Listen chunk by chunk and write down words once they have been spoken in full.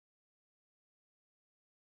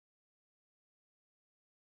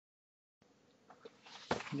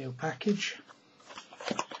new package.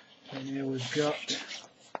 And here we've got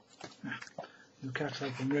new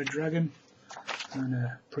catalogue from Red Dragon and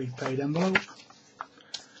a prepaid envelope.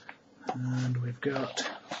 And we've got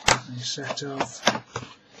a set of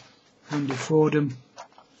Andy Fordham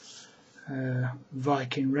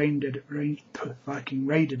Viking Raider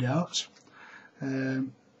darts.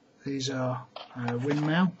 These are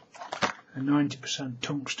Winmau, a 90%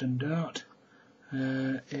 tungsten dart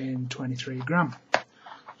in 23 gram.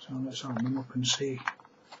 So let's open them up and see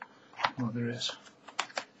what there is.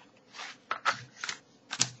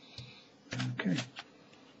 Okay.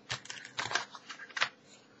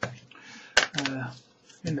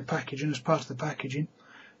 In the packaging, as part of the packaging,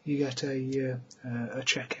 you get a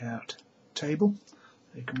checkout table.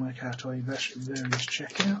 You can work out all your various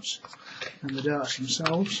checkouts, and the darts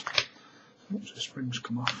themselves. Oops, the springs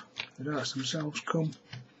come off. The darts themselves come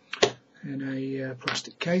in a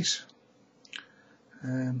plastic case.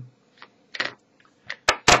 The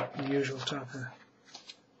usual type of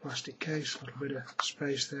plastic case, a little bit of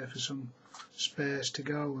space there for some spares to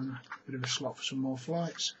go, and a bit of a slot for some more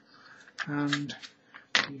flights. And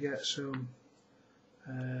you get some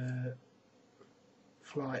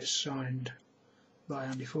flights signed by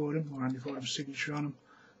Andy Fordham, or Andy Fordham's signature on them,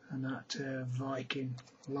 and that Viking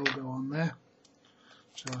logo on there.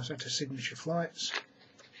 So a set of signature flights.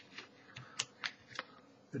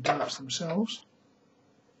 The darts themselves.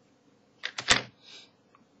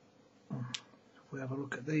 If we have a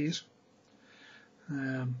look at these,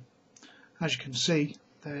 as you can see,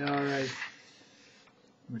 they are a.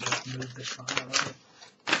 Let me just move this like that.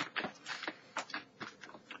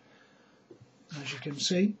 As you can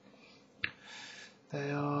see,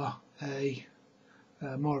 they are a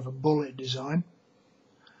more of a bullet design.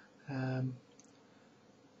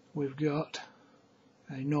 We've got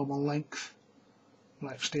a normal length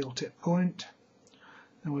black steel tip point,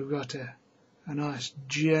 and we've got a nice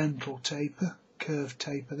gentle taper, curved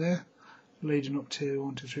taper there, leading up to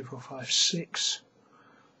 1, 2, 3, 4, 5, 6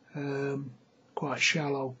 quite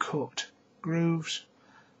shallow cut grooves.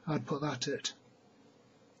 I'd put that at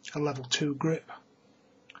a level 2 grip.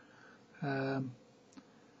 Then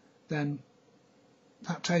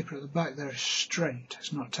that taper at the back there is straight,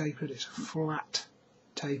 it's not tapered, it's a flat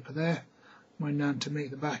taper there, going down to meet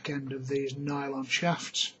the back end of these nylon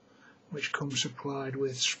shafts, which come supplied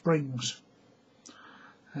with springs.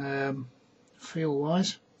 Feel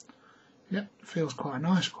wise, yep, feels quite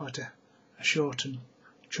nice, quite a short and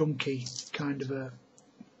chunky kind of a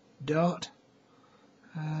dart,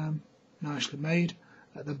 nicely made.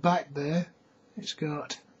 At the back there it's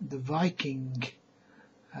got the Viking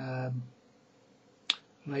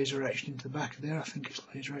laser etched into the back of there. I think it's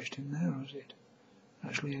laser etched in there, or is it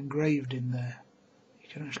actually engraved in there? You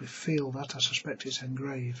can actually feel that. I suspect it's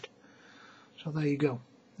engraved. So there you go.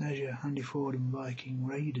 There's your Andy Fordham Viking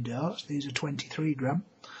Raider darts. These are 23 gram.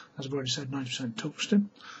 As I've already said, 90% tungsten.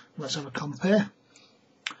 Let's have a compare.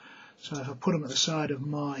 So if I put them at the side of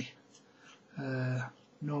my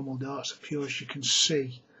normal darts, the purest, you can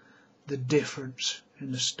see the difference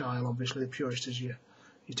in the style. Obviously the purest is your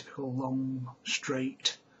typical long,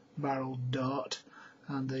 straight barreled dart,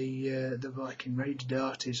 and the Viking Raider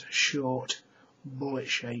dart is a short, bullet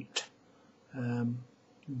shaped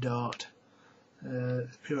dart. The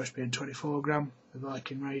purest being 24 gram, the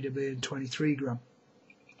Viking Raider being 23 gram.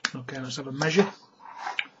 Okay, let's have a measure.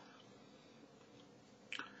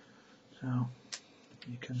 So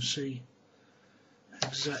you can see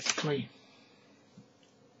exactly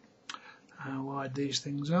how wide these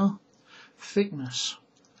things are. Thickness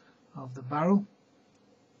of the barrel,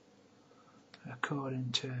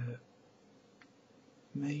 according to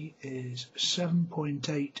me, is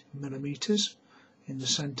 7.8 millimeters in the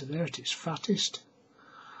centre there at its fattest,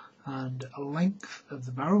 and a length of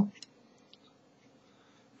the barrel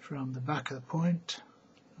from the back of the point,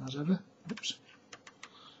 as ever, oops,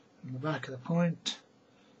 from the back of the point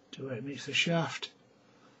to where it meets the shaft,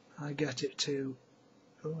 I get it to,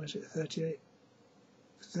 oh, is it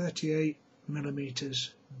 38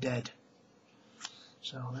 millimeters dead.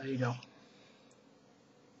 So there you go.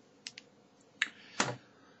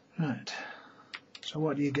 Right, so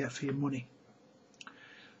what do you get for your money?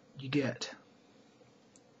 You get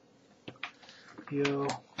your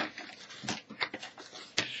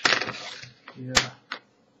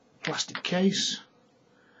plastic case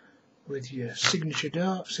with your signature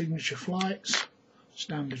dart, signature flights,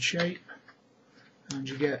 standard shape, and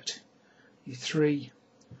you get your 3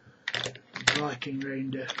 Viking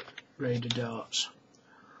Raider darts.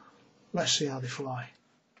 Let's see how they fly.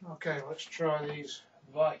 Okay, let's try these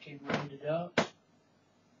Viking Raider darts.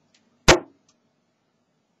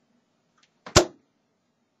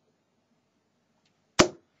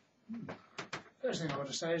 First thing I want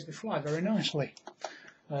to say is they fly very nicely.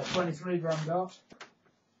 23 gram dart.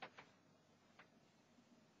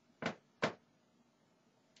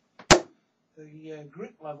 The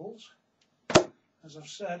grip levels, as I've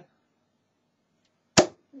said,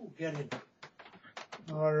 get in,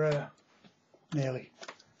 are nearly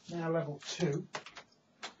now level 2.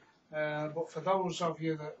 But for those of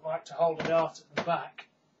you that like to hold a dart at the back,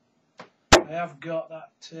 I have got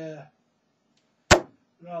that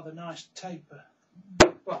rather nice taper.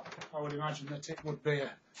 Well, I would imagine that it would be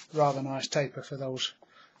a rather nice taper for those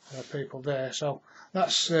people there. So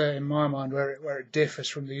that's in my mind where it differs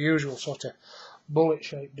from the usual sort of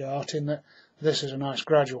bullet-shaped dart, in that this is a nice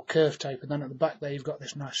gradual curve taper. Then at the back there you've got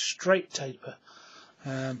this nice straight taper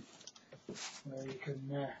where you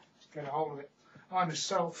can get a hold of it. I'm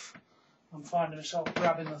finding myself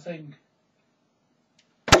grabbing the thing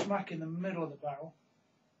smack in the middle of the barrel,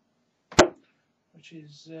 which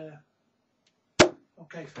is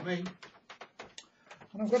okay for me.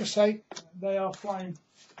 And I've got to say, they are flying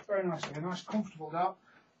very nicely. A nice comfortable dart,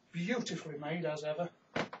 beautifully made as ever.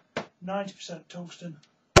 90% tungsten,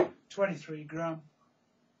 23 gram.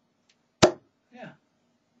 Yeah.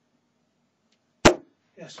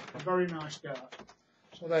 Yes, a very nice dart.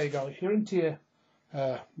 So there you go. If you're into your,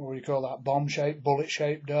 what do you call that, bomb-shaped,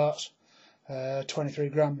 bullet-shaped darts, 23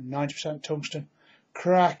 gram and 90% tungsten,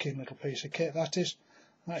 cracking little piece of kit that is.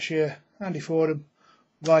 That's your Andy Fordham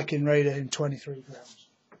Viking Raider in 23 grams.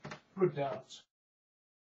 Good darts.